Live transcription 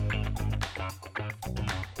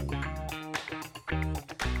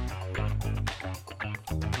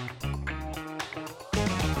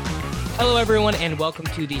Hello, everyone, and welcome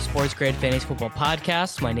to the SportsGrid Fantasy Football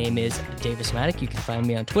Podcast. My name is Davis Mattek. You can find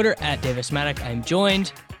me on Twitter at Davis Mattek. I'm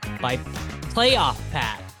joined by Playoff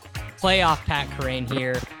Pat Corain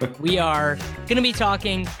here. We are going to be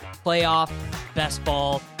talking playoff, best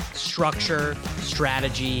ball, structure,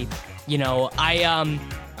 strategy. You know,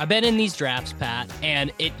 I've been in these drafts, Pat,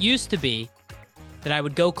 and it used to be that I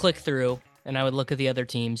would go click through and I would look at the other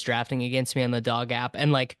teams drafting against me on the dog app,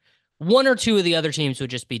 and like one or two of the other teams would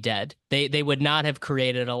just be dead. They would not have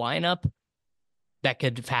created a lineup that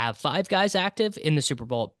could have five guys active in the Super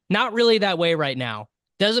Bowl. Not really that way right now.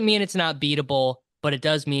 Doesn't mean it's not beatable, but it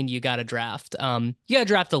does mean you got to draft. You got to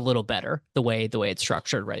draft a little better the way it's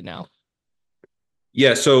structured right now.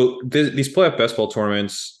 Yeah, so these playoff best ball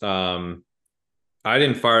tournaments, I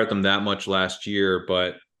didn't fire at them that much last year,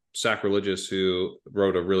 but Sacrilegious, who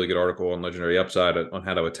wrote a really good article on Legendary Upside on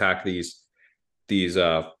how to attack these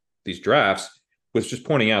drafts, was just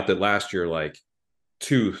pointing out that last year, like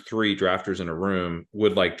 2-3 drafters in a room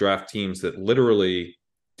would like draft teams that literally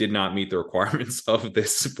did not meet the requirements of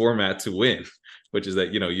this format to win, which is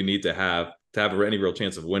that, you know, you need to have any real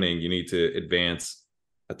chance of winning. You need to advance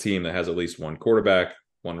a team that has at least one quarterback,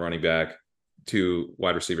 one running back, two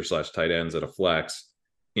wide receiver / tight ends at a flex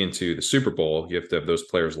into the Super Bowl. You have to have those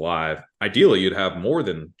players live. Ideally, you'd have more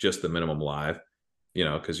than just the minimum live, you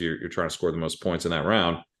know, because you're trying to score the most points in that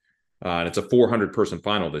round. And it's a 400-person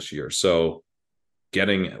final this year. So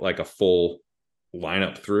getting like a full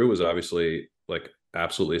lineup through is obviously like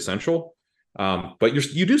absolutely essential. But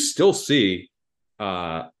you do still see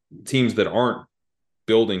teams that aren't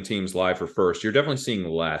building teams live for first. You're definitely seeing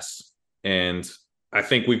less. And I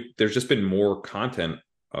think there's just been more content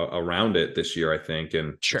around it this year, I think,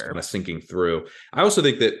 and kind of sinking through. I also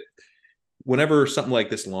think that whenever something like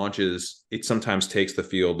this launches, it sometimes takes the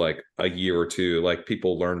field like a year or two, like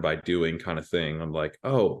people learn by doing kind of thing. I'm like,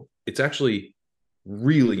 oh, it's actually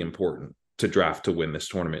really important to draft to win this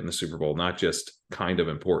tournament in the Super Bowl, not just kind of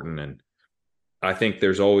important. And I think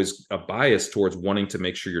there's always a bias towards wanting to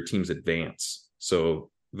make sure your teams advance. So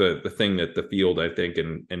the thing that the field, I think,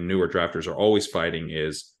 and newer drafters are always fighting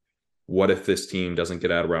is, what if this team doesn't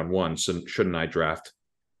get out of round one? So shouldn't I draft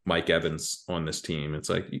Mike Evans on this team? It's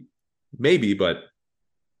like, maybe, but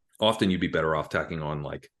often you'd be better off tacking on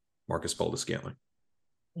like Marcus Valdes-Scantling.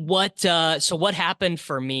 So what happened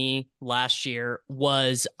for me last year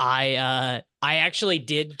was I actually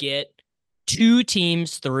did get two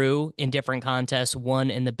teams through in different contests,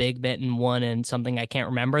 one in the Big Mitten, one in something I can't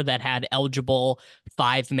remember, that had eligible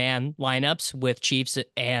 5-man lineups with Chiefs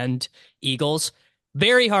and Eagles.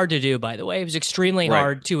 Very hard to do, by the way. It was extremely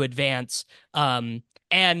hard to advance.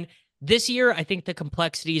 And this year, I think the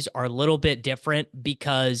complexities are a little bit different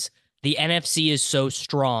because the NFC is so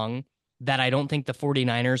strong that I don't think the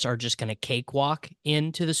 49ers are just going to cakewalk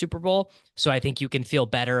into the Super Bowl. So I think you can feel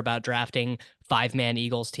better about drafting 5-man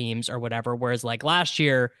Eagles teams or whatever. Whereas like last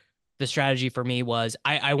year, the strategy for me was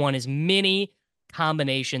I want as many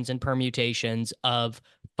combinations and permutations of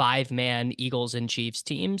 5-man Eagles and Chiefs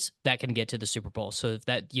teams that can get to the Super Bowl. So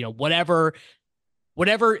that, you know, whatever,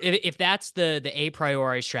 if that's the a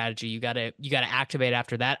priori strategy, you gotta activate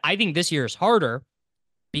after that. I think this year is harder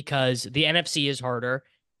because the NFC is harder,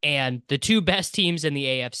 and the two best teams in the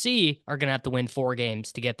AFC are gonna have to win 4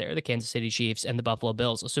 games to get there: the Kansas City Chiefs and the Buffalo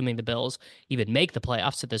Bills, assuming the Bills even make the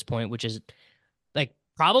playoffs at this point, which is like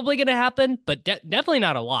probably gonna happen, but definitely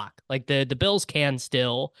not a lock. Like the Bills can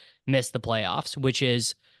still miss the playoffs, which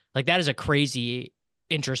is like, that is a crazy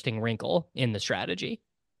interesting wrinkle in the strategy.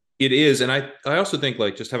 It is. And I also think,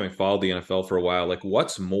 like, just having followed the NFL for a while, like,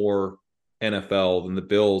 what's more NFL than the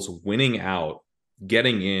Bills winning out,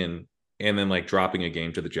 getting in, and then like dropping a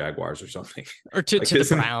game to the Jaguars or something, or to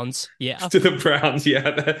the Browns? Yeah, to the Browns.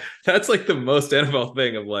 Yeah, that's like the most NFL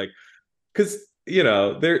thing of like, because you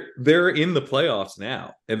know they're in the playoffs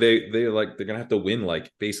now, and they're gonna have to win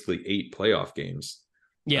like basically 8 playoff games.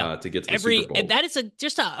 Yeah, to get to the Super Bowl. And that is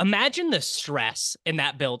imagine the stress in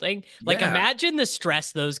that building. Like, imagine the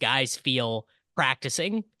stress those guys feel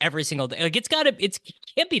practicing every single day. Like, it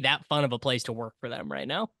can't be that fun of a place to work for them right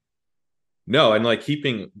now. No, and like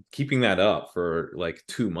keeping that up for like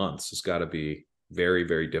 2 months has got to be very,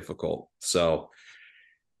 very difficult. So,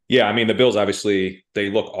 yeah, I mean, the Bills, obviously,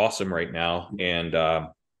 they look awesome right now, and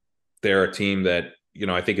they're a team that, you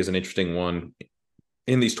know, I think is an interesting one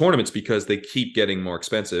in these tournaments because they keep getting more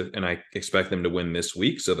expensive, and I expect them to win this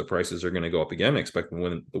week. So the prices are going to go up again. I expect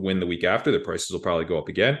them to win the week after. The prices will probably go up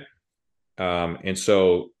again. And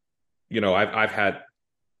so, you know,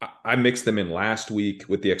 I mixed them in last week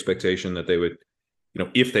with the expectation that they would, you know,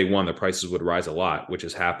 if they won, the prices would rise a lot, which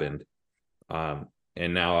has happened.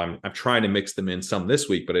 And now I'm trying to mix them in some this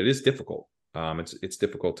week, but it is difficult. It's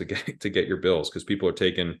difficult to get your Bills because people are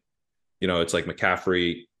taking, it's like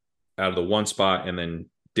McCaffrey out of the one spot and then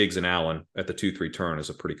Diggs and Allen at the 2-3 turn is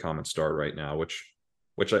a pretty common start right now, which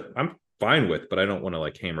I'm fine with, but I don't want to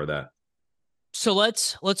like hammer that. So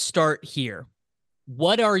let's start here.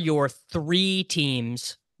 What are your three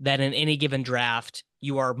teams that in any given draft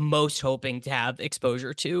you are most hoping to have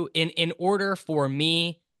exposure to? In order for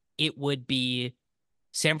me, it would be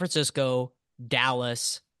San Francisco,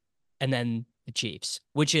 Dallas, and then the Chiefs,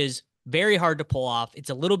 which is very hard to pull off. It's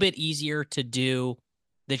a little bit easier to do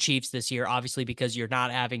the Chiefs this year, obviously, because you're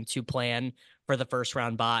not having to plan for the first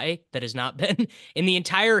round bye. That has not been in the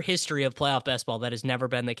entire history of playoff best ball. That has never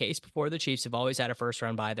been the case before. The Chiefs have always had a first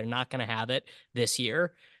round bye. They're not going to have it this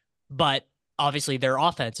year, but obviously their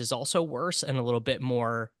offense is also worse and a little bit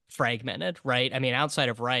more fragmented, right? I mean, outside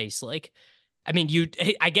of Rice, like, I mean,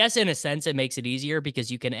 I guess in a sense it makes it easier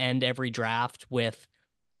because you can end every draft with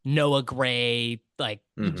Noah Gray, like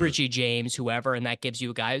Mm-hmm. Richie James, whoever, and that gives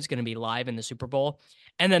you a guy who's going to be live in the Super Bowl.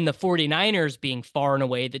 And then the 49ers being far and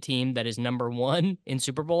away the team that is number one in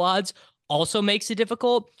Super Bowl odds also makes it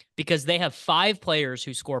difficult because they have five players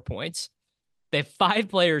who score points. They have five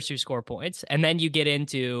players who score points. And then you get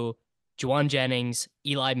into Juwan Jennings,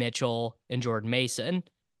 Eli Mitchell, and Jordan Mason.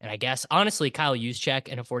 And I guess, honestly, Kyle Juszczyk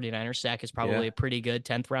in a 49er stack is probably Yeah, a pretty good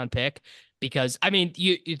 10th round pick because, I mean,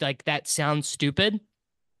 you like that sounds stupid,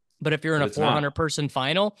 but if you're in but a it's not. 400 person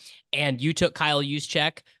final and you took Kyle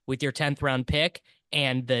Juszczyk with your 10th round pick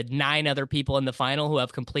and the nine other people in the final who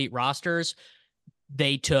have complete rosters,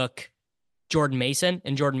 they took Jordan Mason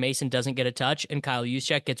and Jordan Mason doesn't get a touch and Kyle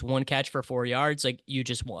Juszczyk gets one catch for 4 yards, like you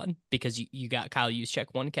just won because you got Kyle Juszczyk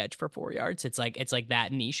one catch for 4 yards. It's like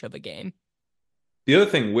that niche of a game. The other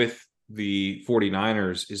thing with the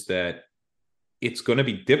 49ers is that it's going to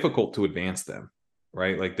be difficult to advance them,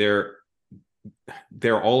 right? Like they're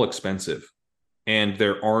all expensive and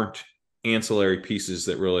there aren't ancillary pieces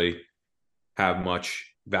that really have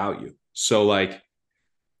much value. So like,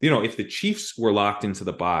 if the Chiefs were locked into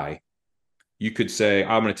the bye, you could say,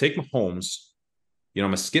 I'm going to take Mahomes, I'm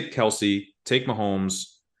going to skip Kelsey, take Mahomes.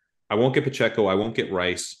 I won't get Pacheco. I won't get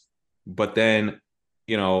Rice. But then,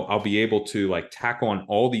 I'll be able to like tack on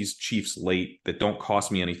all these Chiefs late that don't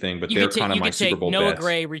cost me anything, but they're kind of You my could Super take Bowl Noah bets.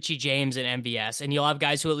 Gray, Richie James, and MVS, and you'll have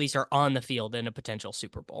guys who at least are on the field in a potential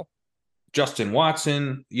Super Bowl. Justin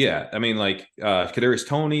Watson. Yeah. I mean, like Kadarius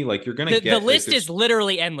Toney, like you're gonna The get like list is there's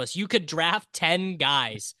literally endless. You could draft 10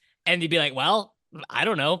 guys and you'd be like, well, I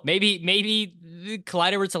don't know. Maybe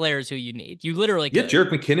Clyde Edwards-Helaire is who you need. You literally yeah, could. Jerick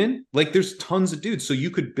McKinnon. Like there's tons of dudes. So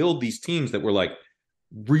you could build these teams that were like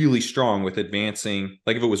really strong with advancing.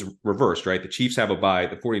 Like if it was reversed, right? The Chiefs have a bye,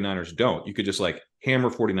 the 49ers don't. You could just like hammer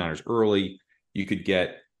 49ers early. You could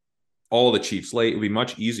get all the Chiefs late. It would be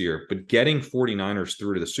much easier. But getting 49ers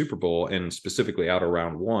through to the Super Bowl and specifically out of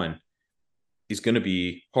round one is going to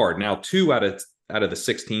be hard. Now, two out of the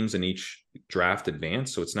six teams in each draft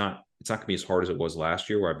advance. So it's not going to be as hard as it was last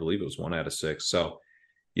year, where I believe it was one out of six. So,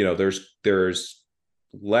 there's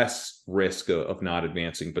less risk of not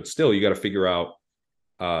advancing, but still you got to figure out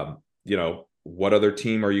what other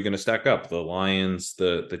team are you going to stack up? The Lions,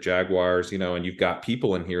 the Jaguars, and you've got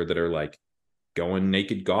people in here that are like going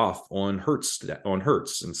naked golf on Hurts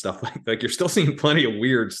and stuff like you're still seeing plenty of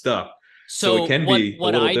weird stuff. So it So can what be a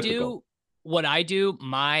what little I difficult. do, what I do,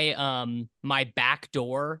 my back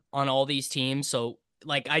door on all these teams. So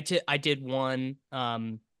like I did one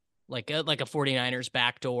like a 49ers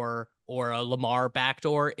backdoor or a Lamar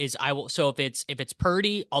backdoor is I will so if it's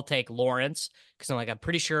Purdy, I'll take Lawrence because I'm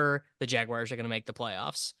pretty sure the Jaguars are going to make the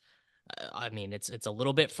playoffs. I mean, it's a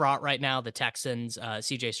little bit fraught right now. The Texans,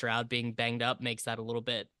 CJ Stroud being banged up makes that a little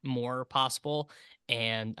bit more possible.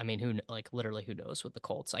 And I mean, literally who knows with the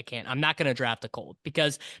Colts? I'm not going to draft a Colt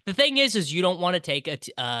because the thing is you don't want to take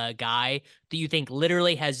a guy that you think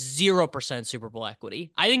literally has 0% Super Bowl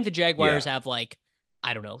equity. I think the Jaguars Yeah. have like,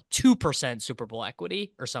 I don't know, 2% Super Bowl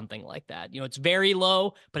equity or something like that. It's very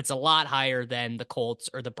low, but it's a lot higher than the Colts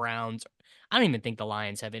or the Browns. I don't even think the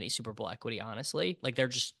Lions have any Super Bowl equity, honestly. Like they're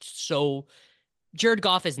just so Jared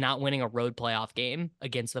Goff is not winning a road playoff game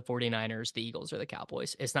against the 49ers, the Eagles, or the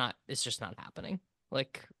Cowboys. It's just not happening.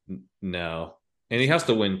 Like No. And it's he has not.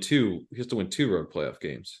 to win two. He has to win two road playoff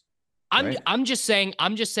games, right? I'm just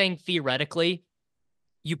saying theoretically,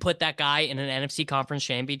 you put that guy in an NFC conference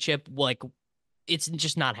championship, like it's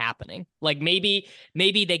just not happening. Like maybe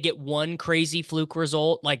they get one crazy fluke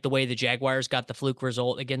result, like the way the Jaguars got the fluke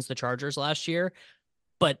result against the Chargers last year,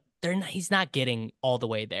 but he's not getting all the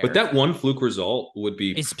way But there. that one fluke result would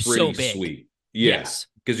be It's so pretty big. sweet. Yeah. Yes.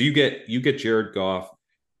 Because you get Jared Goff.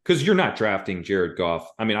 because you're not drafting Jared Goff.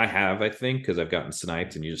 I mean, I think, because I've gotten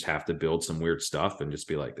sniped, and you just have to build some weird stuff and just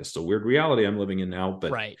be like, this is a weird reality I'm living in now.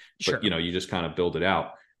 Right. But Sure. you just kind of build it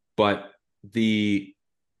out. But the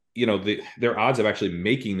their odds of actually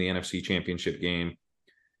making the NFC Championship game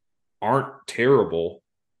aren't terrible,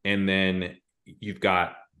 and then you've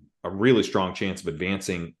got a really strong chance of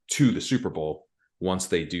advancing to the Super Bowl once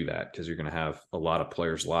they do that, because you're going to have a lot of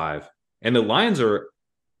players live. And the Lions are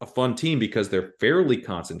a fun team because they're fairly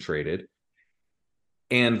concentrated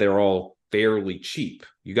and they're all fairly cheap.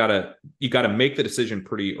 You gotta make the decision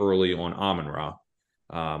pretty early on Amon-Ra.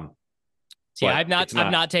 See, But it's I've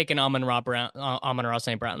not. not taken Amon-Ra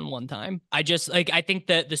St. Brown one time. I just I think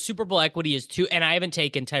that the Super Bowl equity is too, and I haven't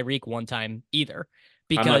taken Tyreek one time either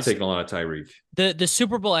I'm not because taking a lot of Tyreek. the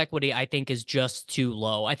Super Bowl equity I think is just too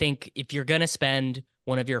low. I think if you're gonna spend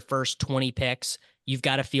one of your first 20 picks, you've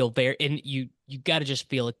got to feel very, and you got to just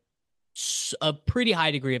feel a pretty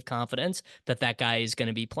high degree of confidence that that guy is going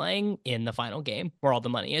to be playing in the final game where all the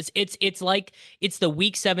money is. It's like it's the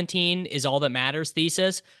week 17 is all that matters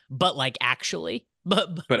thesis, but like actually,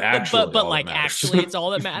 But actually, but all that like matters. actually, it's all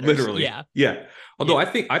that matters. Literally. Yeah, Yeah. Although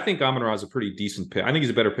yeah, I think Amon-Ra is a pretty decent pick. I think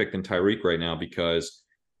he's a better pick than Tyreek right now because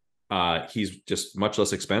he's just much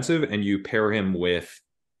less expensive, and you pair him with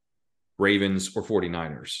Ravens or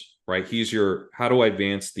 49ers, right? He's your how do I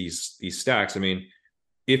advance these stacks? I mean,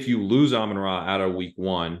 if you lose Amon Ra out of week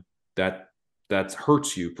one, that that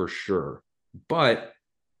hurts you for sure. But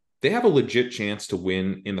they have a legit chance to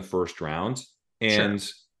win in the first round. sure.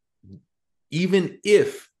 And even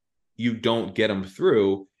if you don't get them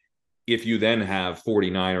through, if you then have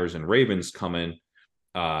 49ers and Ravens coming,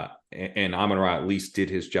 and Amon Ra at least did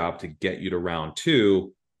his job to get you to round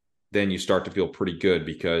two, then you start to feel pretty good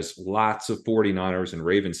because lots of 49ers and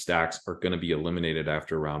Ravens stacks are going to be eliminated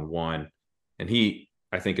after round one. And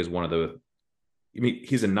I think, is one of the, I mean,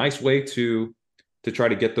 he's a nice way to try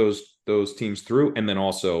to get those teams through. And then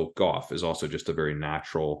also Goff is also just a very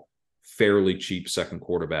natural, fairly cheap second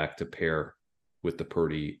quarterback to pair with the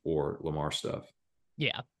Purdy or Lamar stuff.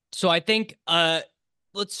 Yeah. So I think so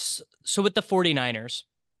with the 49ers,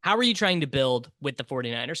 how are you trying to build with the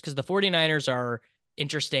 49ers? Because the 49ers are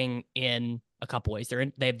interesting in a couple ways.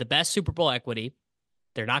 They have the best Super Bowl equity.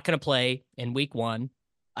 They're not going to play in week one.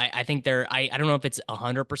 I think I don't know if it's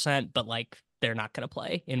 100%, but like they're not going to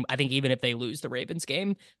play. And I think even if they lose the Ravens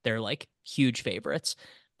game, they're like huge favorites.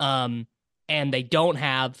 Um, and they don't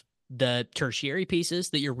have the tertiary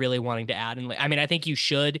pieces that you're really wanting to add. And I mean, I think you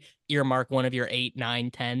should earmark one of your 8,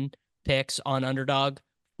 9, 10 picks on underdog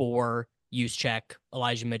for Juszczyk,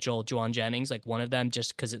 Elijah Mitchell, Juwan Jennings, like one of them,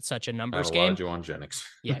 just because it's such a I have numbers a lot game. of Juwan Jennings.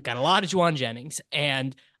 Yeah, got a lot of Juwan Jennings,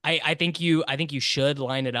 and I think you should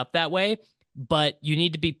line it up that way, but you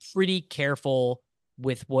need to be pretty careful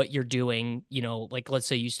with what you're doing. You know, like let's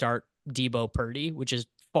say you start Debo Purdy, which is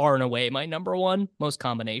far and away my number one most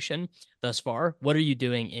combination thus far. What are you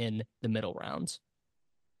doing in the middle rounds?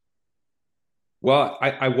 Well,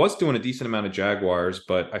 I was doing a decent amount of Jaguars,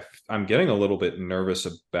 but I'm getting a little bit nervous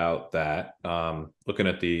about that. Looking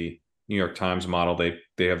at the New York Times model,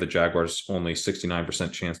 they have the Jaguars only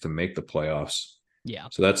 69% chance to make the playoffs. Yeah,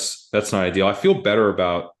 So that's not ideal. I feel better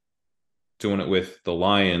about doing it with the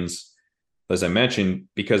Lions, as I mentioned,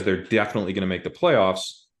 because they're definitely going to make the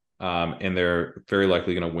playoffs, and they're very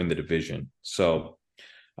likely going to win the division. So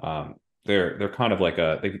they're kind of like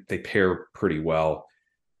they pair pretty well.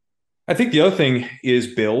 I think the other thing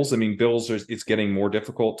is Bills. I mean, it's getting more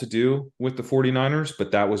difficult to do with the 49ers,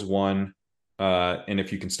 but that was one. And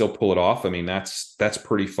if you can still pull it off, I mean, that's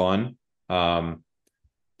pretty fun. To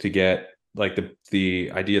get like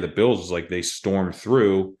the idea of the Bills is like they storm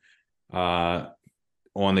through on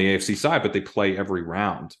the AFC side, but they play every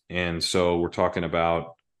round. And so we're talking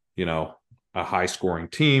about, a high scoring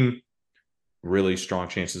team, really strong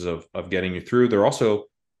chances of getting you through.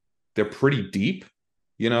 They're pretty deep,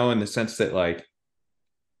 in the sense that like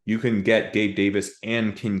you can get Gabe Davis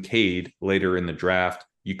and Kincaid later in the draft.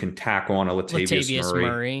 You can tack on a Latavius Latavius Murray.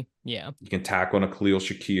 Murray. Yeah, You can tack on a Khalil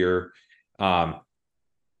Shakir.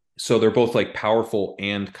 So they're both like powerful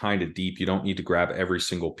and kind of deep. You don't need to grab every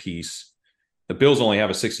single piece. The Bills only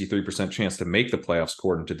have a 63% chance to make the playoffs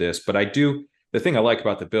according to this, but the thing I like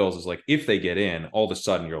about the Bills is like if they get in, all of a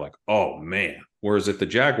sudden you're like, oh man. Whereas if the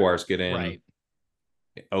Jaguars get in, right.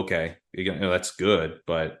 okay, that's good.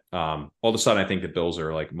 But all of a sudden I think the Bills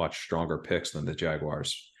are like much stronger picks than the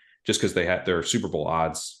Jaguars. Just because they had their Super Bowl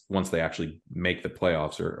odds once they actually make the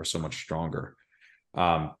playoffs are so much stronger.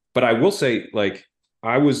 But I will say, like,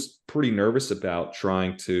 I was pretty nervous about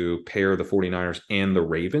trying to pair the 49ers and the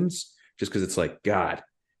Ravens, just because it's like, God,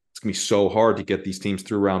 it's going to be so hard to get these teams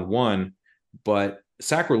through round one. But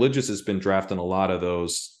Sacrilegious has been drafting a lot of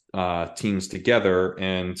those teams together,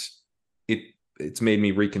 and it it's made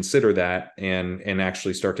me reconsider that and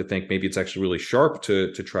actually start to think maybe it's actually really sharp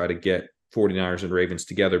to try to get 49ers and Ravens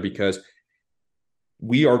together, because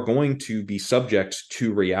we are going to be subject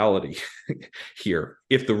to reality here.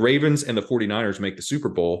 If the Ravens and the 49ers make the Super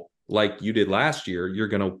Bowl like you did last year, you're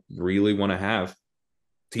going to really want to have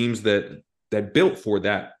teams that built for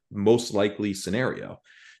that most likely scenario. And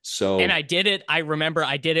So I remember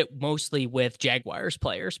I did it mostly with Jaguars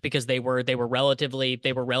players because they were relatively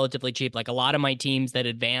cheap. Like a lot of my teams that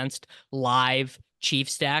advanced live Chief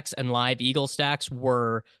stacks and live Eagle stacks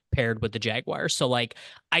were paired with the Jaguars. So like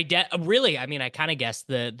really, I mean, I kind of guess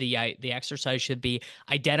the exercise should be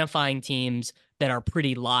identifying teams that are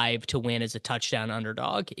pretty live to win as a touchdown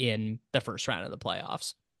underdog in the first round of the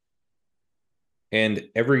playoffs. and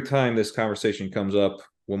every time this conversation comes up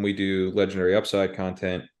when we do legendary upside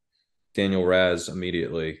content, Daniel Raz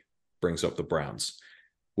immediately brings up the Browns,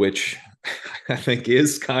 which I think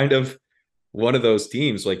is kind of one of those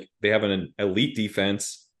teams. Like, they have an elite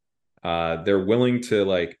defense. They're willing to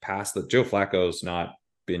like pass the Joe Flacco's not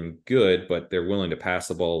been good, but they're willing to pass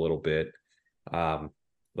the ball a little bit.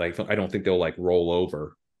 Like, I don't think they'll like roll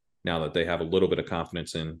over now that they have a little bit of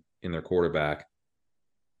confidence in their quarterback.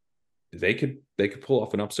 They could pull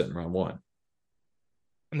off an upset in round one.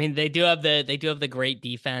 I mean, they do have the great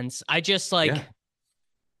defense. I just like Yeah.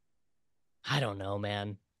 I don't know,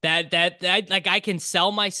 man. That like I can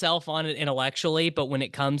sell myself on it intellectually, but when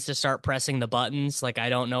it comes to start pressing the buttons, like I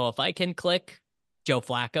don't know if I can click Joe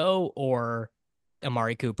Flacco or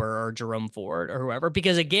Amari Cooper or Jerome Ford or whoever.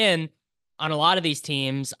 Because again, on a lot of these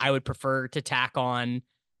teams, I would prefer to tack on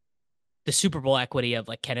the Super Bowl equity of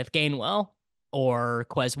like Kenneth Gainwell or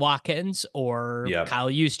Quez Watkins or Yeah. Kyle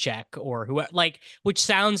Juszczyk or whoever, like, which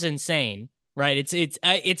sounds insane, right?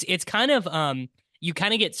 It's kind of you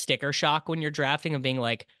kind of get sticker shock when you're drafting of being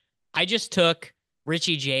like, I just took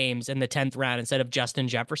Richie James in the 10th round instead of Justin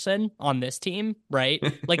Jefferson on this team, right?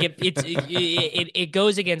 Like if it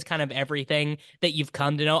goes against kind of everything that you've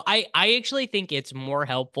come to know. I actually think it's more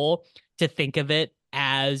helpful to think of it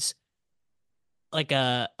as like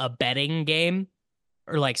a betting game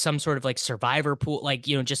or like some sort of like survivor pool, like,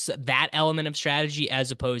 just that element of strategy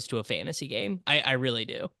as opposed to a fantasy game. I really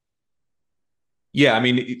do. Yeah, I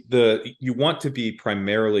mean, you want to be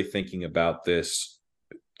primarily thinking about this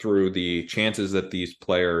through the chances that these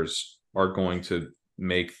players are going to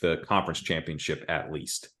make the conference championship at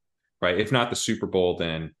least, right? If not the Super Bowl,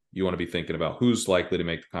 then you want to be thinking about who's likely to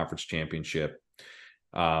make the conference championship,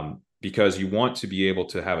 because you want to be able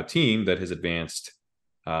to have a team that has advanced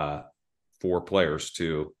four players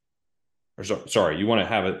to, or sorry, you want to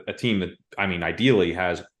have a team that, I mean, ideally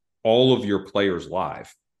has all of your players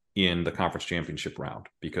live in the conference championship round,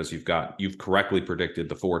 because you've correctly predicted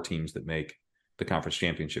the four teams that make the conference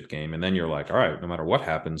championship game. And then you're like, all right, no matter what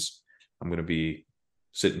happens, I'm going to be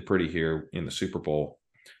sitting pretty here in the Super Bowl.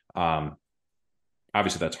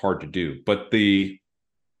 Obviously that's hard to do, but the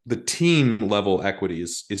team level equity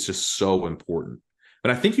is just so important.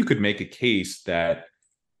 But I think you could make a case that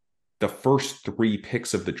the first three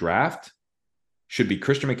picks of the draft should be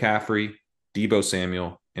Christian McCaffrey, Deebo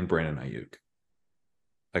Samuel, and Brandon Ayuk.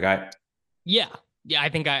 Like Yeah. Yeah, I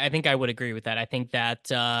think I would agree with that. I think that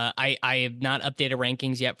I have not updated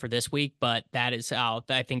rankings yet for this week, but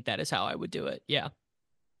I think that is how I would do it. Yeah.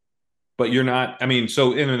 but you're not. I mean,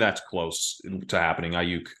 so and that's close to happening.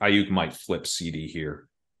 Ayuk might flip CD here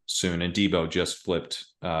soon, and Deebo just flipped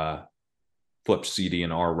CD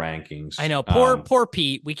in our rankings. I know. Poor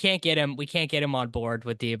Pete. We can't get him. We can't get him on board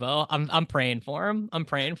with Debo. I'm praying for him. I'm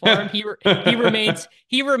praying for him.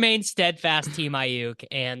 He remains steadfast Team Ayuk,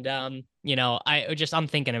 and I'm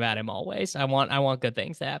thinking about him always. I want good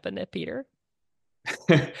things to happen to Peter.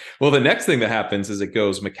 Well, the next thing that happens is it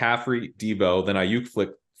goes McCaffrey, Deebo, then Ayuk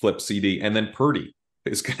flip CD, and then Purdy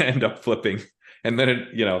is going to end up flipping, and then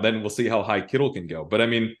then we'll see how high Kittle can go. But I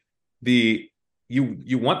mean, the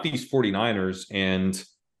you want these 49ers, and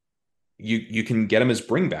you can get them as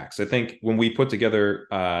bringbacks. I think when we put together,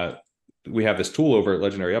 we have this tool over at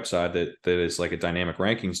Legendary Upside that is like a dynamic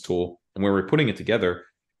rankings tool, and when we're putting it together,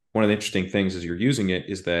 one of the interesting things as you're using it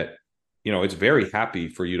is that it's very happy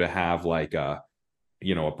for you to have like a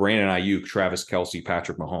Brandon Ayuk, Travis Kelce,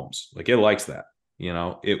 Patrick Mahomes. Like, it likes that.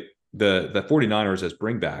 The 49ers as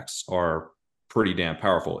bringbacks are pretty damn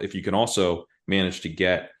powerful. If you can also manage to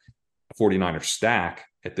get a 49er stack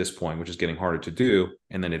at this point, which is getting harder to do,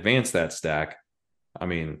 and then advance that stack. I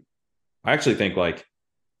mean, I actually think like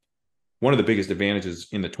one of the biggest advantages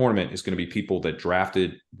in the tournament is going to be people that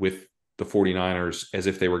drafted with the 49ers as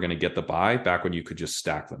if they were going to get the bye back when you could just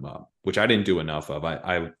stack them up, which I didn't do enough of.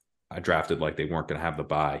 I drafted like they weren't going to have the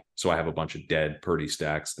bye. So I have a bunch of dead Purdy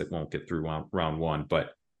stacks that won't get through round one.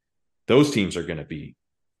 But those teams are going to be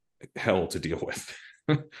hell to deal with.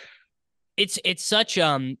 It's such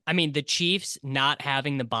I mean the Chiefs not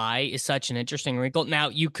having the bye is such an interesting wrinkle. Now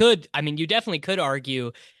you could I mean you definitely could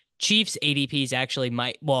argue Chiefs ADPs actually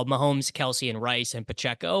might well Mahomes, Kelsey, and Rice and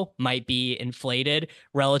Pacheco might be inflated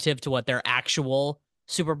relative to what their actual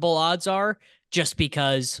Super Bowl odds are, just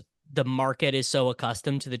because the market is so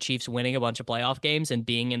accustomed to the Chiefs winning a bunch of playoff games and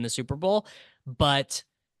being in the Super Bowl. But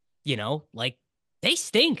like they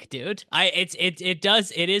stink, dude.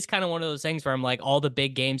 It is kind of one of those things where I'm like, all the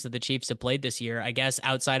big games that the Chiefs have played this year, I guess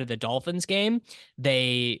outside of the Dolphins game,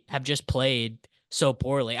 they have just played so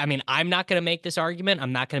poorly. I mean, I'm not going to make this argument.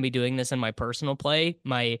 I'm not going to be doing this in my personal play.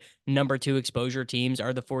 My number two exposure teams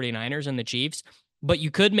are the 49ers and the Chiefs, but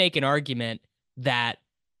you could make an argument that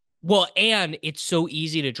well, and it's so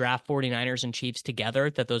easy to draft 49ers and Chiefs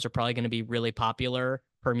together that those are probably going to be really popular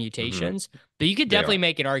Mm-hmm. permutations. But you could They definitely are.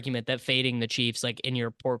 make an argument that fading the Chiefs like in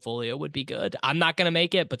your portfolio would be good. I'm not going to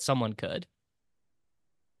make it, but someone could.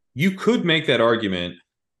 You could make that argument.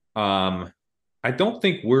 Um, I don't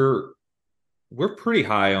think we're pretty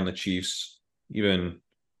high on the Chiefs, even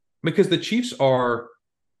because the Chiefs are,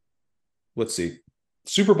 let's see,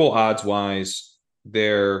 Super Bowl odds wise,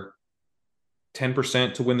 they're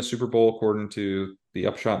 10% to win the Super Bowl according to the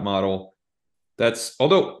upshot model. That's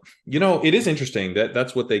although, it is interesting that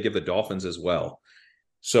that's what they give the Dolphins as well. Right.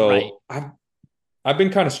 So I've been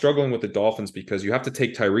kind of struggling with the Dolphins because you have to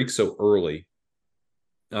take Tyreek so early.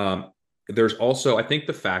 Um, there's also, I think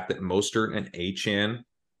the fact that Mostert and Achan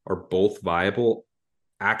are both viable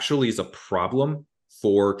actually is a problem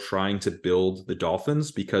for trying to build the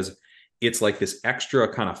Dolphins because it's like this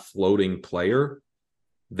extra kind of floating player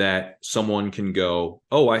that someone can go,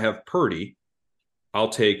 oh, I have Purdy. I'll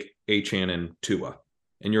take Achan and Tua.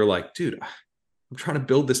 And you're like, dude, I'm trying to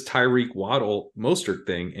build this Tyreek Waddle Mostert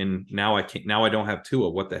thing, and now I can't. Now I don't have Tua.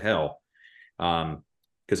 What the hell?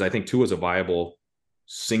 Because I think Tua is a viable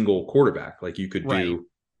single quarterback. Like Right.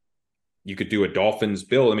 you could do a Dolphins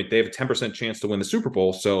Bill. I mean, they have a 10% chance to win the Super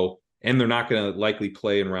Bowl. So, and they're not going to likely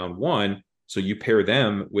play in round one. So you pair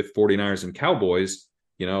them with 49ers and Cowboys,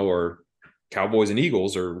 or Cowboys and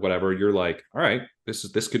Eagles or whatever. You're like, all right,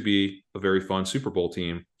 this could be a very fun Super Bowl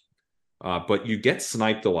team. But you get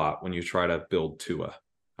sniped a lot when you try to build Tua.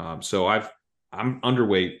 So I'm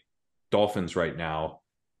underweight Dolphins right now,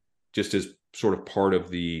 just as sort of part of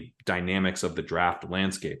the dynamics of the draft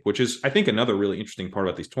landscape, which is, I think, another really interesting part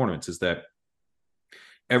about these tournaments is that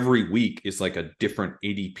every week is like a different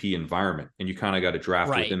ADP environment, and you kind of got to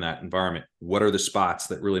draft Right. within that environment. What are the spots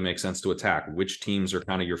that really make sense to attack? Which teams are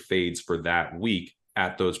kind of your fades for that week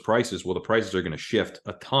at those prices? Well, the prices are going to shift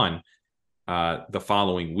a ton the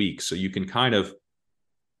following week, so you can kind of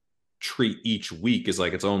treat each week as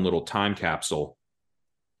like its own little time capsule,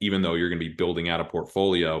 even though you're going to be building out a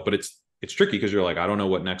portfolio. But it's tricky because you're like, I don't know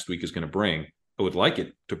what next week is going to bring. I would like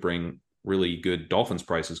it to bring really good Dolphins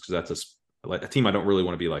prices because that's a team I don't really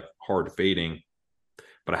want to be like hard fading,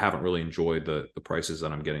 but I haven't really enjoyed the prices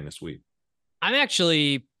that I'm getting this week. I'm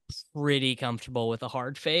actually pretty comfortable with a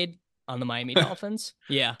hard fade on the Miami Dolphins.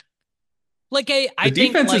 Yeah. Like I The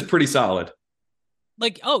think defense is pretty solid.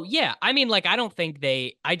 oh yeah, I mean like I don't think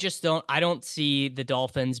they I don't see the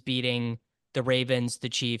Dolphins beating the Ravens, the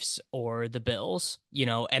Chiefs, or the Bills,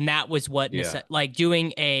 and that was what Yeah. like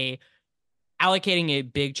doing a allocating a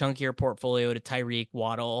big chunk of your portfolio to Tyreek,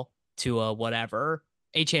 Waddle, to a whatever.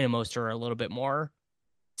 A-Chain and Most are a little bit more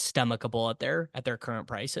stomachable at their current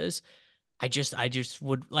prices. I just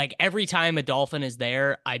would like every time a Dolphin is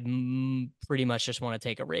there, I'd pretty much just want to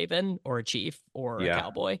take a Raven or a Chief or a Yeah.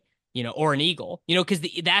 Cowboy, or an Eagle, because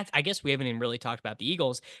that's I guess we haven't even really talked about the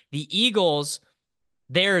Eagles. The Eagles,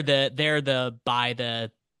 they're the buy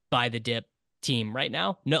the dip team right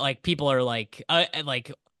now. No, like people are like I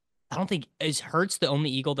don't think is Hurts the only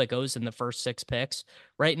Eagle that goes in the first six picks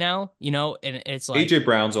right now, and it's AJ like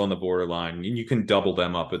Brown's on the borderline, and you can double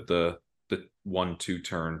them up at the 1-2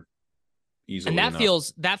 turn and easily that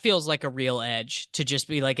enough. feels like a real edge to just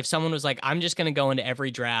be like if someone was like, I'm just gonna go into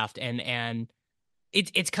every draft and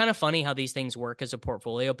it's kind of funny how these things work as a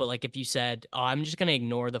portfolio, but like if you said, oh, I'm just gonna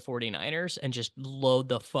ignore the 49ers and just load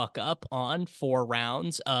the fuck up on 4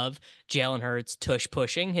 rounds of Jalen Hurts tush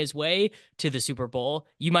pushing his way to the Super Bowl,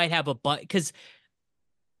 you might have a but because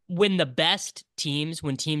when teams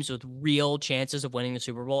with real chances of winning the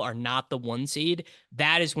Super Bowl are not the 1 seed,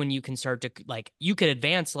 that is when you can start to like you could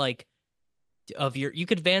advance like you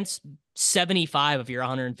could advance 75 of your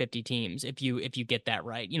 150 teams if you get that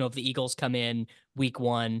right. If the Eagles come in week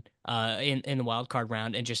 1 in the wild card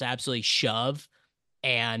round and just absolutely shove,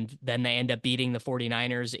 and then they end up beating the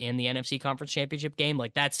 49ers in the NFC Conference Championship game,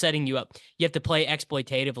 like that's setting you up. You have to play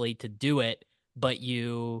exploitatively to do it, but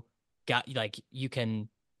you could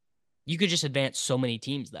just advance so many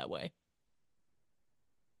teams that way.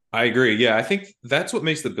 I agree. Yeah, I think that's what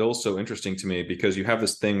makes the Bills so interesting to me because you have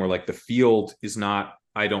this thing where like the field is not,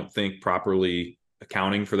 I don't think, properly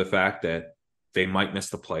accounting for the fact that they might miss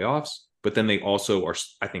the playoffs, but then they also are,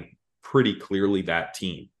 I think, pretty clearly that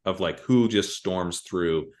team of like who just storms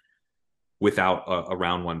through without a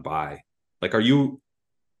round one bye. Like, are you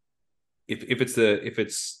if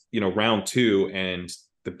it's round two and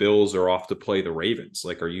the Bills are off to play the Ravens,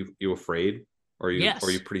 like are you afraid? Or are you Yes.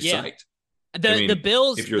 pretty Yeah. psyched? I The mean,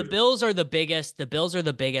 Bills if the you're Bills are the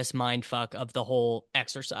biggest mind fuck of the whole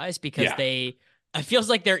exercise because yeah, it feels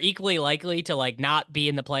like they're equally likely to like not be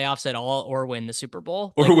in the playoffs at all or win the Super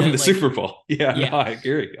Bowl. or Like win the Super Bowl. Yeah, no, yeah. I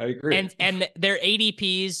agree. I agree. And their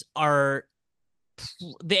ADPs are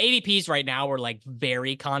the ADPs right now are like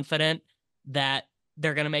very confident that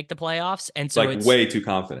they're going to make the playoffs, and so Like it's way too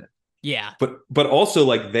confident. yeah. But also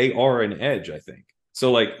like they are an edge, I think.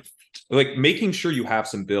 So like making sure you have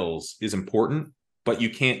some Bills is important, but you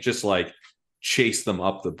can't just like chase them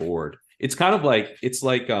up the board. It's kind of like it's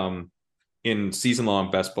like in season long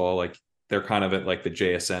best ball, like they're kind of at like the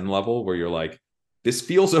JSN level where you're like, this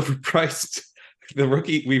feels overpriced. The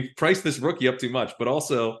rookie, we've priced this rookie up too much, but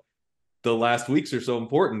also the last weeks are so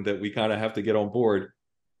important that we kind of have to get on board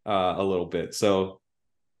a little bit. So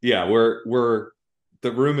yeah, we're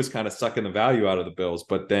the room is kind of sucking the value out of the Bills,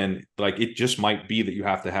 but then like it just might be that you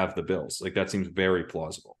have to have the Bills. Like that seems very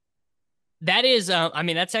plausible. That is, I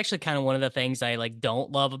mean, that's actually kind of one of the things I like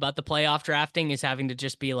don't love about the playoff drafting is having to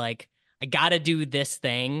just be like, I got to do this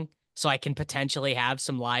thing so I can potentially have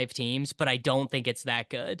some live teams, but I don't think it's that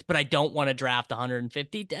good. But I don't want to draft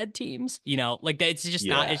 150 dead teams. Like that.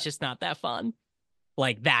 Yeah. It's just not that fun.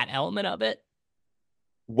 Like that element of it.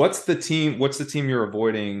 What's the team you're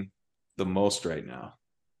avoiding the most right now?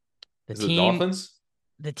 The Is it the team, Dolphins?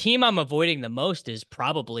 the team I'm avoiding the most is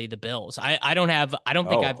probably the Bills. I don't think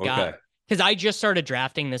Oh, I've got okay. because I just started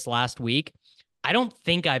drafting this last week. I don't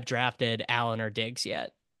think I've drafted Allen or Diggs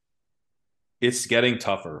yet. It's getting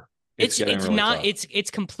tougher. It's getting It's really not tough.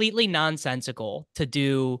 it's completely nonsensical to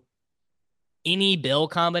do any Bill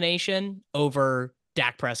combination over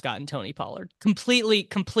Dak Prescott and Tony Pollard.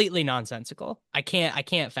 Completely nonsensical. I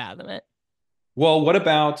can't fathom it. Well, what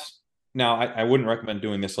about now? I wouldn't recommend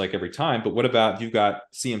doing this like every time, but what about you've got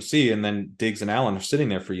CMC and then Diggs and Allen are sitting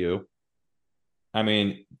there for you? I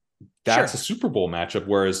mean, that's a Sure. Super Bowl matchup,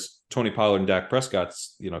 whereas Tony Pollard and Dak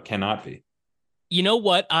Prescott's, cannot be. You know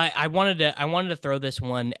what? I wanted to throw this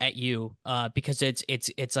one at you because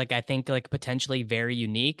it's like I think like potentially very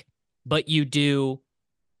unique, but you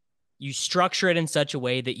structure it in such a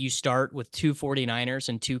way that you start with two 49ers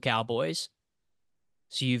and two Cowboys.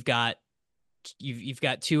 So you've got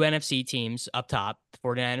two NFC teams up top. The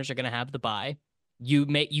 49ers are going to have the bye. You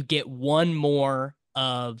get one more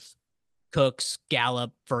of Cooks,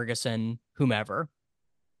 Gallup, Ferguson, whomever.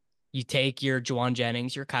 You take your Juwan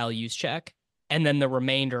Jennings, your Kyle Juszczyk, and then the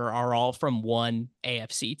remainder are all from one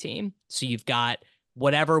AFC team. So you've got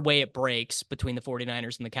whatever way it breaks between the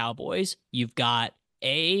 49ers and the Cowboys. You've got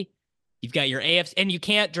your AFC, and you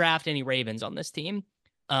can't draft any Ravens on this team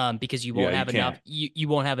because you Yeah, won't you have enough. can't. You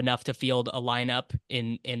won't have enough to field a lineup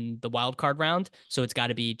in the wild card round. So it's got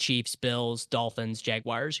to be Chiefs, Bills, Dolphins,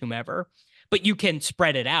 Jaguars, whomever. But you can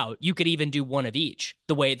spread it out. You could even do one of each.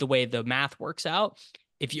 The way the math works out.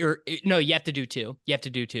 If you're no, you have to do two. You have to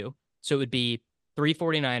do two. So it would be three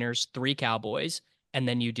 49ers, three Cowboys, and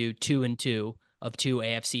then you do 2 and 2 of two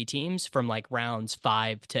AFC teams from like rounds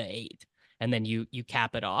 5 to 8. And then you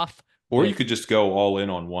cap it off Or you with could just go all in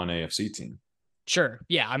on one AFC team. sure.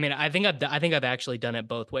 Yeah. I mean, I think I've actually done it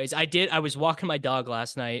both ways. I was walking my dog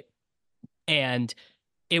last night and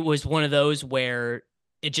it was one of those where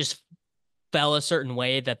it just fell a certain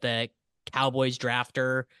way that the Cowboys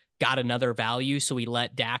drafter got another value, so he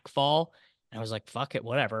let Dak fall. And I was like, fuck it,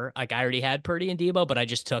 whatever. Like I already had Purdy and Debo, but I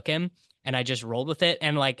just took him and I just rolled with it.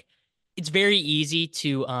 And like it's very easy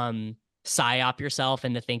to psyop yourself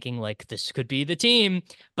into thinking like this could be the team.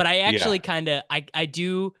 But I Yeah. actually I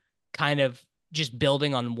do kind of just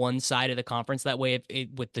building on one side of the conference that way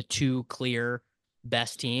with the two clear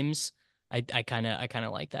best teams. I kind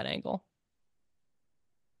of like that angle.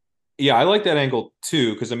 Yeah, I like that angle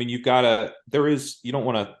too, because I mean you don't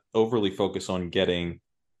want to overly focus on getting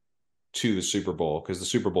to the Super Bowl because the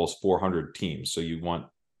Super Bowl is 400 teams. So you want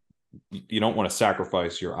you don't want to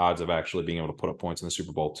sacrifice your odds of actually being able to put up points in the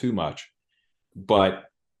Super Bowl too much. But,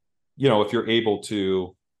 if you're able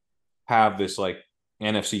to have this like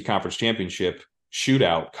NFC conference championship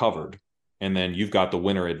shootout covered, and then you've got the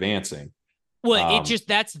winner advancing. Well, it just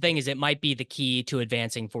that's the thing is it might be the key to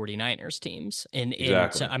advancing 49ers teams. And so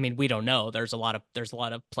Exactly. I mean, we don't know. There's a lot of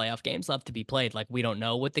playoff games left to be played. Like we don't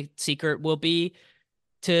know what the secret will be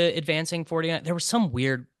to advancing 49. There was some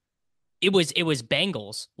weird it was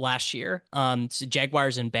Bengals last year. So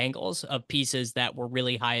Jaguars and Bengals of pieces that were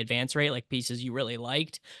really high advance rate, like pieces you really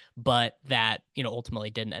liked, but that,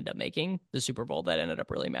 ultimately didn't end up making the Super Bowl that ended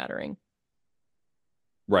up really mattering.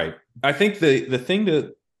 Right. I think the thing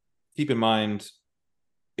to keep in mind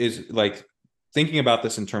is like thinking about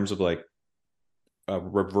this in terms of like a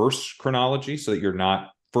reverse chronology, so that you're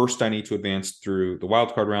not first I need to advance through the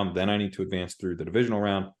wild card round, then I need to advance through the divisional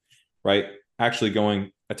round, right?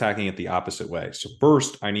 Actually attacking it the opposite way. So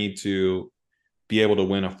first I need to be able to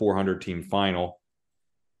win a 400 team final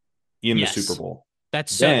in the Super Yes. Bowl.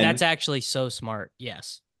 That's Then actually so smart.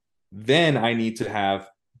 Yes. then I need to have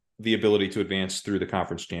the ability to advance through the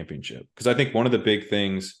conference championship. Because I think one of the big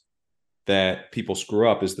things that people screw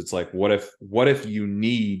up is that's like, what if you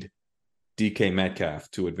need DK Metcalf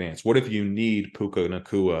to advance? What if you need Puka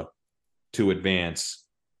Nakua to advance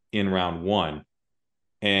in round one?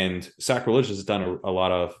 And Sacrilegious has done a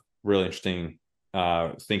lot of really interesting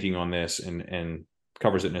thinking on this, and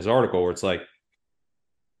covers it in his article, where it's like,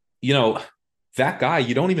 you know, that guy,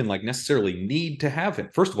 you don't even like necessarily need to have him.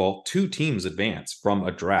 First of all, two teams advance from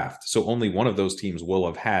a draft. So only one of those teams will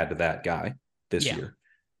have had that guy this Yeah. year.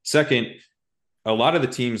 Second, a lot of the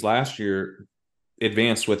teams last year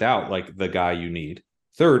advanced without like the guy you need.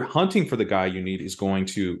 Third, hunting for the guy you need is going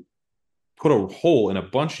to put a hole in a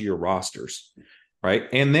bunch of your rosters, right?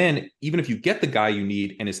 And then even if you get the guy you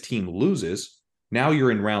need and his team loses, now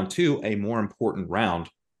you're in round two, a more important round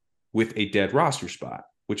with a dead roster spot,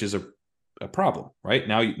 which is a problem, right?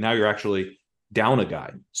 Now you're actually down a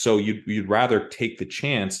guy. So you'd rather take the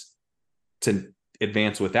chance to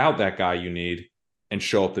advance without that guy you need and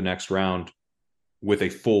show up the next round with a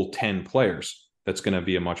full 10 players. That's going to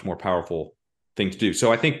be a much more powerful thing to do.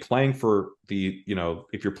 So I think playing for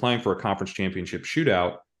if you're playing for a conference championship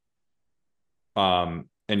shootout, and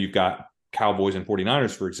you've got Cowboys and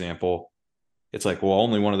 49ers, for example, it's like, well,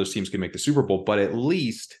 only one of those teams can make the Super Bowl, but at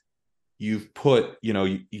least you've put,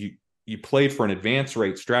 you played for an advance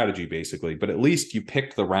rate strategy basically, but at least you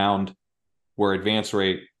picked the round where advance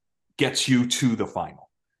rate gets you to the final,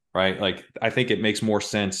 right? Like, I think it makes more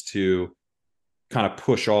sense to kind of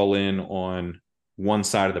push all in on one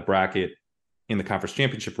side of the bracket in the conference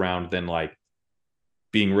championship round than like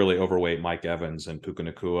being really overweight Mike Evans and Puka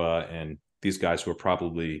Nakua and these guys who are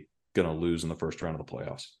probably going to lose in the first round of the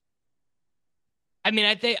playoffs. I mean,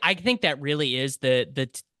 I think that really is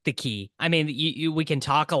the key. I mean, we can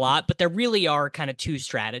talk a lot, but there really are kind of two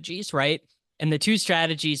strategies, right? And the two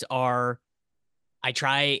strategies are I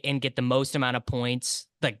try and get the most amount of points,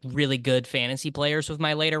 like really good fantasy players with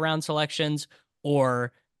my later round selections,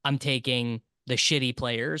 or I'm taking the shitty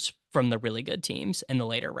players from the really good teams in the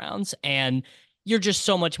later rounds. And you're just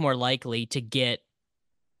so much more likely to get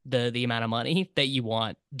the amount of money that you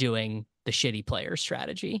want doing the shitty player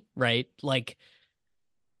strategy, right? Like,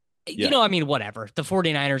 Yeah. I mean, whatever. The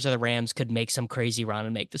 49ers or the Rams could make some crazy run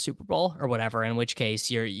and make the Super Bowl or whatever, in which case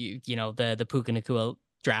the Puka Nakua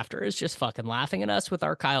drafter is just fucking laughing at us with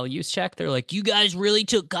our Kyle Juszczyk. They're like, you guys really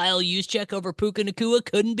took Kyle Juszczyk over Puka Nakua?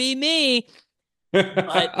 Couldn't be me.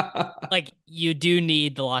 But like, you do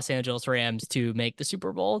need the Los Angeles Rams to make the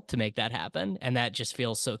Super Bowl to make that happen. And that just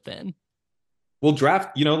feels so thin. Well,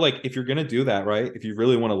 draft, like if you're going to do that, right? If you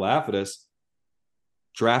really want to laugh at us,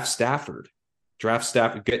 draft Stafford. Draft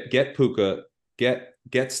Stafford, get Puka,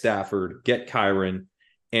 get Stafford, get Kyron,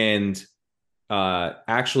 and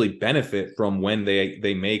actually benefit from when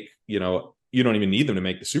they make, you don't even need them to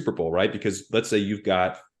make the Super Bowl, right? Because let's say you've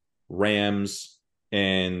got Rams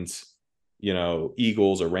and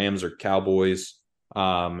Eagles, or Rams or Cowboys,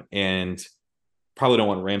 and probably don't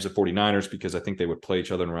want Rams at 49ers because I think they would play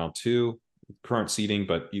each other in round two, current seeding.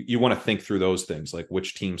 But you want to think through those things, like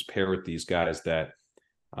which teams pair with these guys that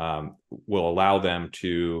will allow them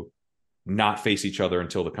to not face each other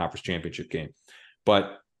until the conference championship game.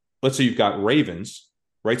 But let's say you've got Ravens,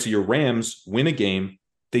 right? So your Rams win a game,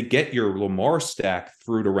 they get your Lamar stack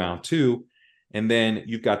through to round two, and then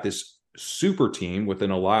you've got this super team with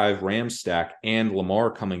an alive Rams stack and Lamar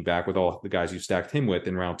coming back with all the guys you stacked him with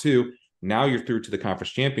in round two. Now you're through to the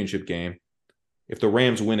conference championship game. If the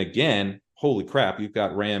Rams win again, holy crap, you've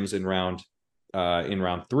got Rams in round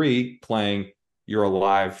three playing your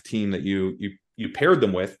alive team that you paired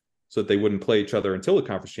them with. so that they wouldn't play each other until the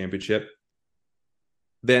conference championship.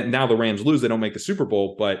 Then now the Rams lose, they don't make the Super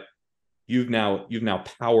Bowl, but you've now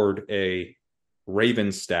powered a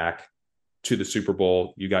Ravens stack to the Super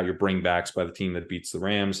Bowl. You got your bringbacks by the team that beats the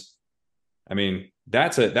Rams. I mean,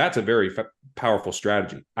 that's a very powerful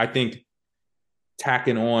strategy. I think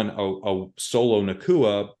tacking on a solo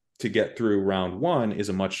Nakua to get through round one is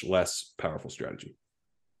a much less powerful strategy.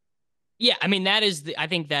 Yeah, I mean I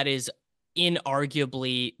think that is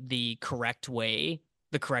inarguably the correct way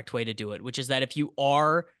to do it, which is that if you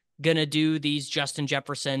are gonna do these Justin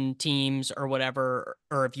Jefferson teams or whatever,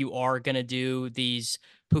 or if you are gonna do these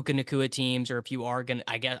Puka Nakua teams, or if you are gonna,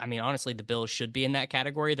 I mean, honestly, the Bills should be in that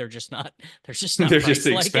category. They're just not They're just priced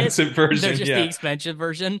the like it. expensive They're version. just the Yeah. expensive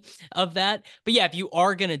version of that. But yeah, if you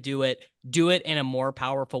are gonna do it in a more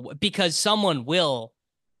powerful way, because someone will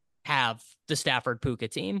have the Stafford Puka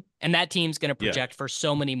team, and that team's going to Yeah. project for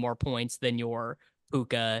so many more points than your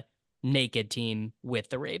Puka naked team with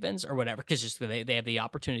the Ravens or whatever, because just they have the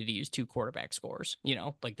opportunity to use two quarterback scores,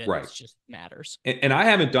 like that. Right. It's just matters. And I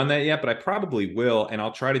haven't done that yet, but I probably will, and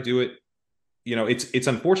I'll try to do it. It's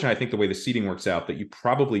unfortunate. I think the way the seating works out that you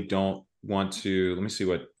probably don't want to. Let me see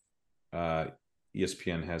what uh,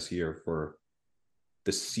 ESPN has here for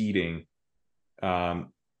the seeding.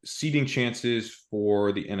 Seeding chances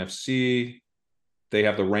for the NFC. They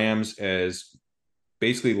have the Rams as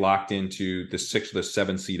basically locked into the 6th or the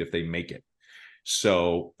 7th seed if they make it.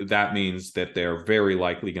 So that means that they're very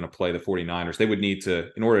likely going to play the 49ers. They would need to,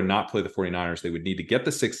 in order to not play the 49ers, they would need to get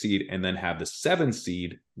the 6th seed and then have the 7th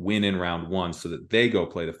seed win in round one so that they go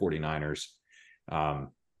play the 49ers.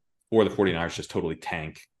 Or the 49ers just totally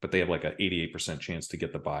tank, but they have like an 88% chance to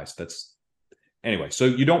get the bye. So that's, anyway, so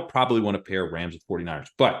you don't probably want to pair Rams with 49ers,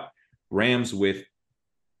 but Rams with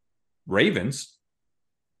Ravens,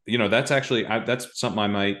 that's something I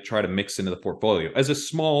might try to mix into the portfolio as a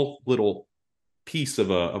small little piece of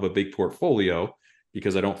a big portfolio,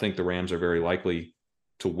 because I don't think the Rams are very likely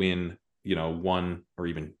to win, one or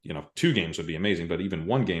even, two games would be amazing, but even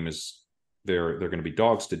one game is they're going to be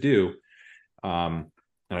dogs to do. And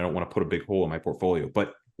I don't want to put a big hole in my portfolio.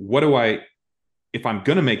 But if I'm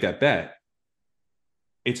going to make that bet,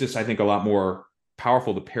 it's just, I think, a lot more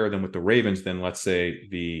powerful to pair them with the Ravens than, let's say,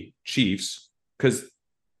 the Chiefs, because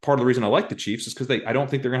part of the reason I like the Chiefs is because I don't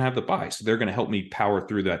think they're going to have the bye. So they're going to help me power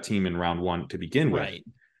through that team in round one to begin with. Right.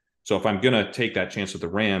 So if I'm going to take that chance with the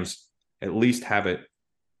Rams, at least have it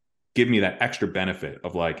give me that extra benefit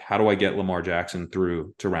of like, how do I get Lamar Jackson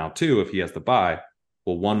through to round two if he has the bye?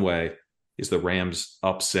 Well, one way is the Rams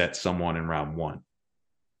upset someone in round one.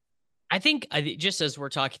 I think just as we're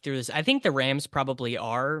talking through this, I think the Rams probably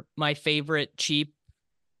are my favorite cheap.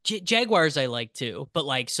 Jaguars I like too,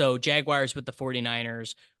 but so Jaguars with the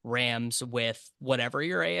 49ers, Rams with whatever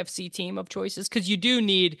your AFC team of choices, because you do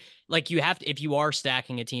need, you have to, if you are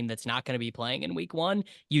stacking a team that's not going to be playing in week one,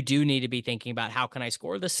 you do need to be thinking about how can I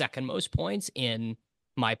score the second most points in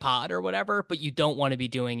my pod or whatever, but you don't want to be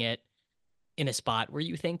doing it in a spot where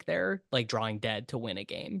you think they're drawing dead to win a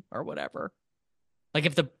game or whatever.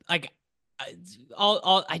 If the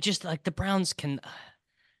I just the Browns can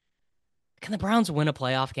the Browns win a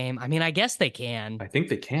playoff game? I mean, I guess they can. I think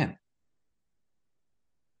they can.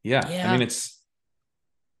 Yeah. I Yeah. mean, it's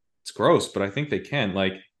gross, but I think they can.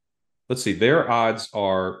 Let's see, their odds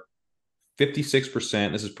are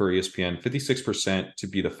 56%. This is per ESPN, 56% to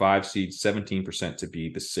be the 5 seed, 17% to be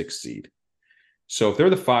the 6 seed. So if they're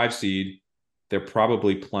the 5 seed, they're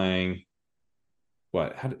probably playing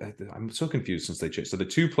what? I'm so confused since they changed. So the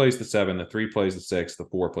 2 plays the 7, the 3 plays the 6, the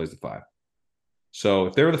 4 plays the 5. So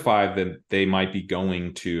if they're the 5, then they might be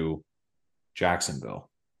going to Jacksonville.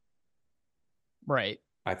 Right.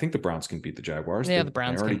 I think the Browns can beat the Jaguars. Yeah, the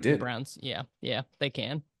Browns they already can. did. The Browns. Yeah. Yeah, they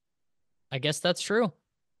can. I guess that's true.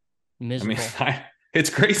 Miserable. I mean, it's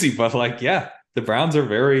crazy, but yeah, the Browns are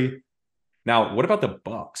very. Now, what about the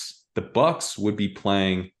Bucks? The Bucks would be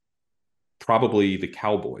playing probably the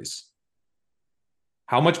Cowboys.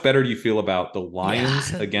 How much better do you feel about the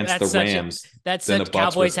Lions against the Rams than the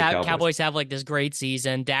Bucks versus the Cowboys? Cowboys have this great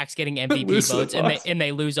season. Dak's getting MVP Lose votes, and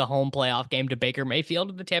they lose a home playoff game to Baker Mayfield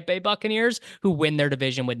and the Tampa Bay Buccaneers, who win their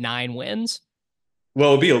division with 9 wins.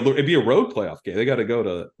 Well, it'd be a road playoff game. They got to go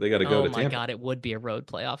to Oh my Tampa. God, it would be a road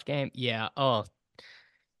playoff game. Yeah. Oh,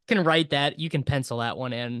 you can write that. You can pencil that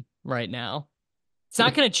one in right now. It's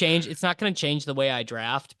not going to change. It's not going to change the way I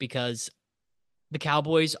draft, because the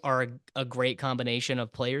Cowboys are a great combination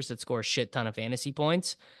of players that score a shit ton of fantasy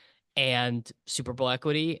points and Super Bowl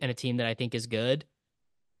equity, and a team that I think is good.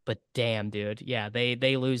 But damn, dude, yeah,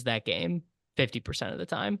 they lose that game 50% of the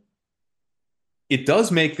time. It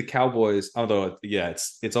does make the Cowboys, although yeah,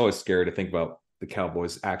 it's always scary to think about the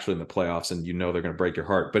Cowboys actually in the playoffs, and they're going to break your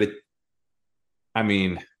heart. But I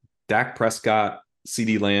mean, Dak Prescott,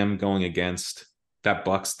 CeeDee Lamb going against that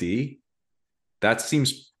Bucs D, that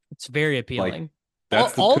seems It's very like appealing.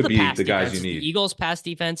 All could the be pass the guys you defenses. The need. Eagles' pass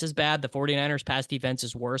defense is bad. The 49ers' pass defense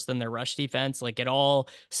is worse than their rush defense. Like, it all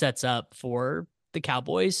sets up for the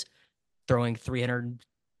Cowboys throwing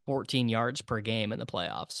 314 yards per game in the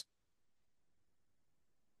playoffs.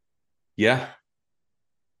 Yeah.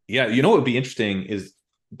 Yeah. You know what would be interesting is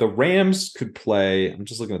the Rams could play. I'm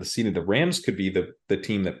just looking at the seeding. The Rams could be the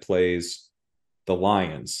team that plays the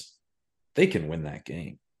Lions. They can win that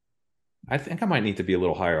game. I think I might need to be a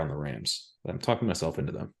little higher on the Rams. I'm talking myself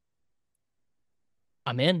into them.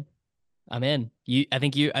 I'm in. I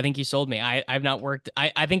think you sold me. I've not worked.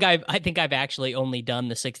 I think I've actually only done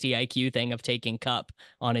the 60 IQ thing of taking Cup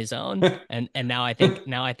on his own. And now I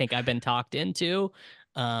think I've been talked into,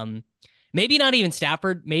 maybe not even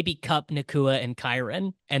Stafford, maybe Cup, Nakua, and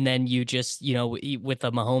Kyron. And then you just, with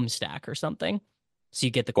a Mahomes stack or something. So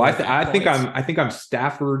you get the Well, quarterback points. I think I'm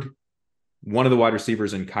Stafford, one of the wide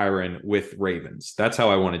receivers in Kyron with Ravens. That's how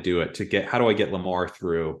I want to do it. How do I get Lamar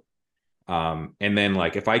through? And then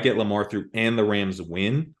like if I get Lamar through and the Rams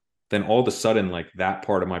win, then all of a sudden like that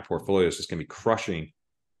part of my portfolio is just gonna be crushing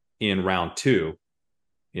in round 2,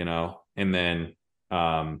 and then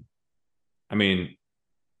I mean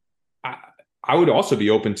I would also be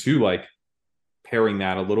open to like pairing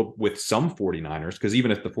that a little with some 49ers, because even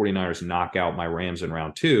if the 49ers knock out my Rams in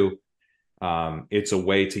round 2, it's a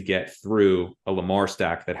way to get through a Lamar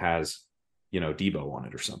stack that has, Debo on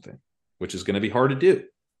it or something, which is going to be hard to do.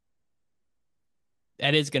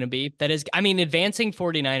 Advancing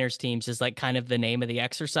 49ers teams is like kind of the name of the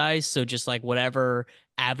exercise. So just like whatever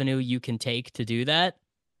avenue you can take to do that,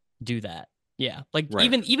 do that. Yeah. Like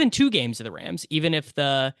Right. even 2 games of the Rams, even if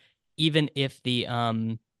the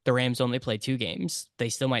Rams only play 2 games, they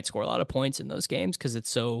still might score a lot of points in those games because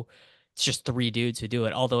it's just 3 dudes who do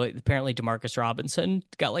it. Although apparently Demarcus Robinson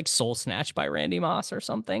got like soul snatched by Randy Moss or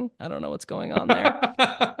something. I don't know what's going on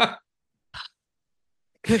there.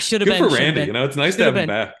 Should have Good been for Randy. It's nice to have him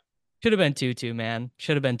back. Should have been 2-2, man.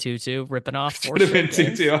 Should have been 2-2, ripping off 4 Should have been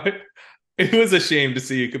straight 2-2. It was a shame to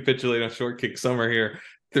see you capitulate on short kick summer here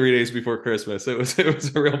 3 days before Christmas. It was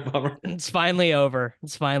a real bummer. It's finally over.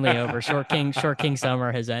 Short King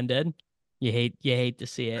summer has ended. You hate to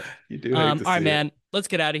see it. You do hate to see it. All right, man. Let's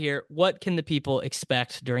get out of here. What can the people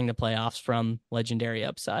expect during the playoffs from Legendary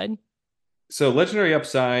Upside? So Legendary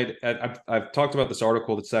Upside, I've talked about this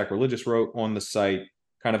article that Sacrilegious wrote on the site,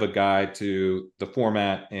 kind of a guide to the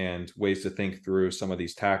format and ways to think through some of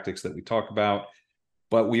these tactics that we talk about.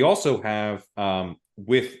 But we also have,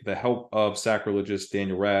 with the help of Sacrilegious,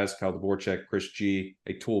 Daniel Raz, Kyle Dvorak, Chris G,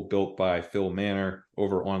 a tool built by Phil Manor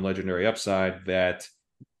over on Legendary Upside that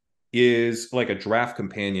is like a draft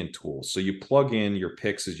companion tool. So you plug in your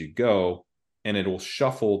picks as you go, and it will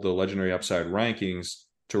shuffle the Legendary Upside rankings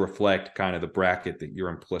to reflect kind of the bracket that you're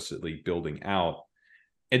implicitly building out.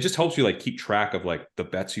 It just helps you like keep track of like the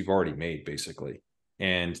bets you've already made, basically.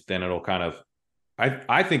 And then it'll kind of,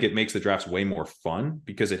 I think it makes the drafts way more fun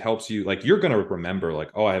because it helps you, like, you're going to remember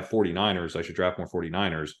like, oh, I have 49ers, I should draft more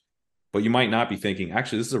 49ers. But you might not be thinking,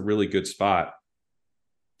 actually, this is a really good spot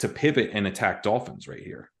to pivot and attack Dolphins right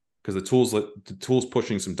here, because the tool's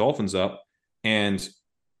pushing some Dolphins up, and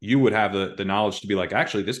you would have the knowledge to be like,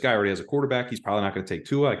 actually, this guy already has a quarterback. He's probably not going to take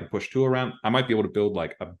Tua. I can push Tua around. I might be able to build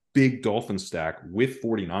like a big Dolphins stack with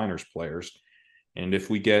 49ers players. And if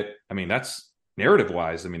we get, that's narrative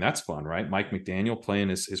wise, that's fun, right? Mike McDaniel playing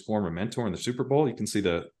his former mentor in the Super Bowl. You can see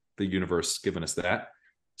the universe giving us that.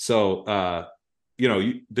 So,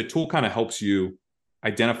 the tool kind of helps you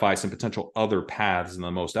identify some potential other paths and the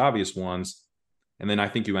most obvious ones. And then I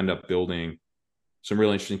think you end up building some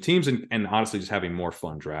really interesting teams and honestly just having more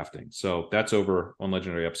fun drafting. So that's over on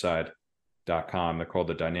legendaryupside.com. They're called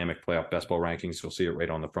the Dynamic Playoff Best Ball Rankings. You'll see it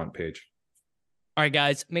right on the front page. All right,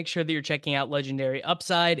 guys, make sure that you're checking out Legendary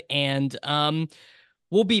Upside, and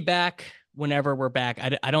we'll be back whenever we're back.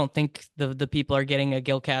 I don't think the people are getting a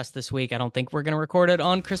Gilcast this week. I don't think we're going to record it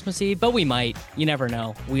on Christmas Eve, but we might. You never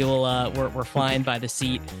know. We will. We're flying by the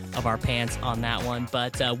seat of our pants on that one.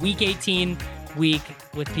 But week 18 week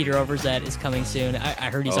with Peter Overzet is coming soon. I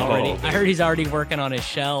heard he's already working on his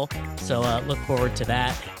shell. So look forward to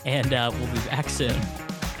that, and we'll be back soon.